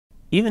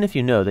Even if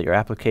you know that your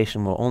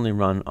application will only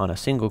run on a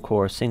single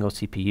core, single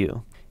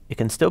CPU, it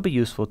can still be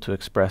useful to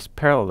express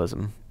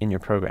parallelism in your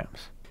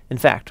programs. In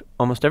fact,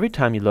 almost every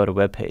time you load a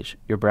web page,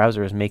 your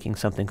browser is making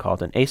something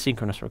called an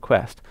asynchronous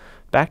request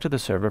back to the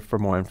server for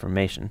more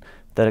information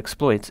that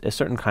exploits a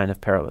certain kind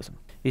of parallelism.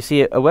 You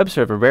see, a web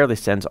server rarely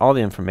sends all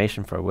the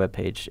information for a web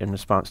page in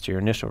response to your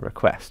initial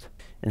request.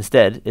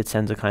 Instead, it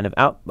sends a kind of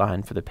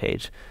outline for the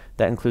page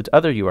that includes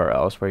other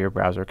URLs where your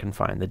browser can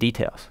find the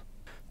details.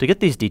 To get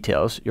these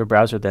details, your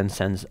browser then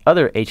sends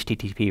other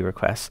HTTP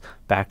requests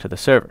back to the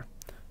server.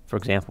 For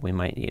example, we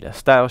might need a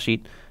style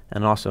sheet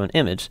and also an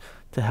image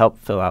to help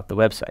fill out the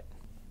website.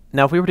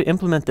 Now, if we were to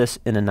implement this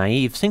in a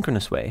naive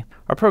synchronous way,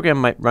 our program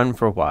might run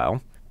for a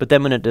while, but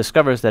then when it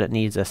discovers that it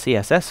needs a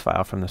CSS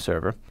file from the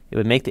server, it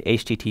would make the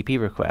HTTP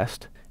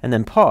request and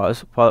then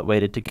pause while it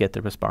waited to get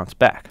the response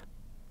back.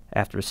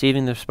 After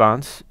receiving the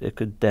response, it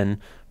could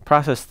then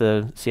process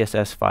the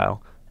CSS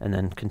file and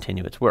then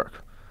continue its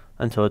work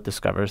until it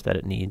discovers that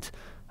it needs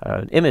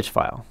an image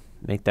file.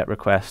 Make that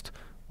request,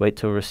 wait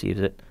till it receives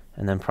it,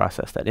 and then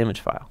process that image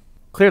file.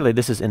 Clearly,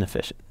 this is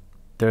inefficient.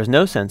 There is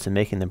no sense in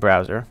making the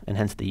browser, and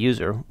hence the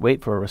user,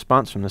 wait for a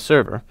response from the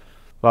server,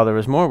 while there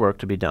is more work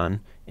to be done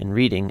in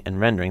reading and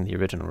rendering the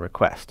original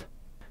request.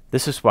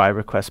 This is why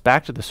requests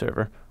back to the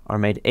server are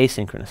made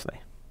asynchronously.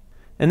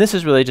 And this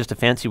is really just a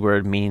fancy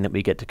word meaning that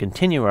we get to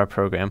continue our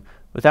program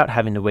without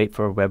having to wait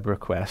for a web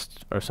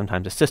request or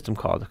sometimes a system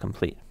call to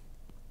complete.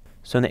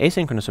 So in the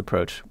asynchronous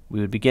approach,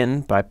 we would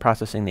begin by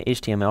processing the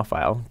HTML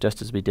file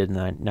just as we did in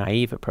the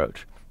naive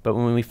approach. But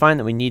when we find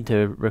that we need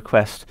to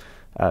request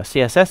a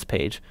CSS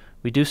page,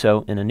 we do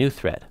so in a new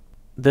thread.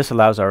 This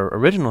allows our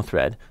original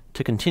thread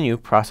to continue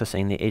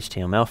processing the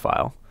HTML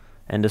file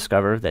and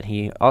discover that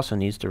he also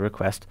needs to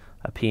request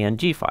a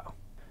PNG file.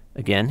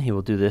 Again, he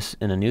will do this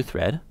in a new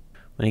thread.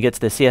 When he gets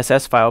the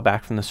CSS file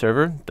back from the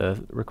server,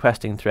 the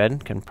requesting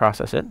thread can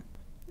process it.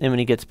 And when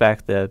he gets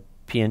back the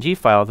PNG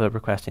file, the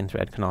requesting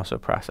thread can also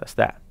process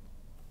that.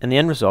 And the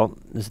end result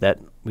is that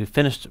we've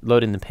finished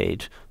loading the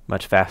page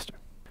much faster.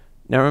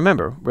 Now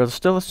remember, we're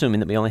still assuming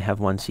that we only have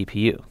one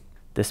CPU.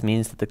 This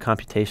means that the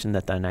computation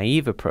that the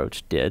naive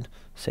approach did,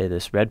 say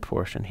this red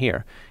portion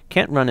here,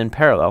 can't run in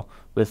parallel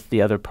with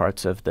the other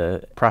parts of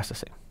the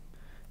processing.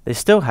 They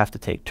still have to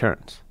take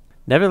turns.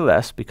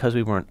 Nevertheless, because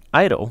we weren't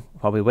idle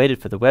while we waited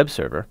for the web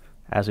server,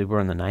 as we were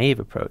in the naive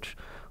approach,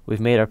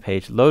 we've made our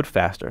page load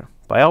faster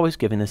by always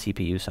giving the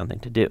CPU something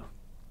to do.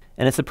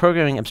 And it's the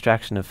programming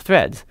abstraction of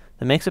threads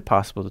that makes it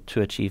possible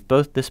to achieve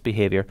both this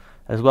behavior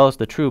as well as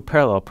the true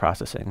parallel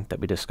processing that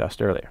we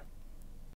discussed earlier.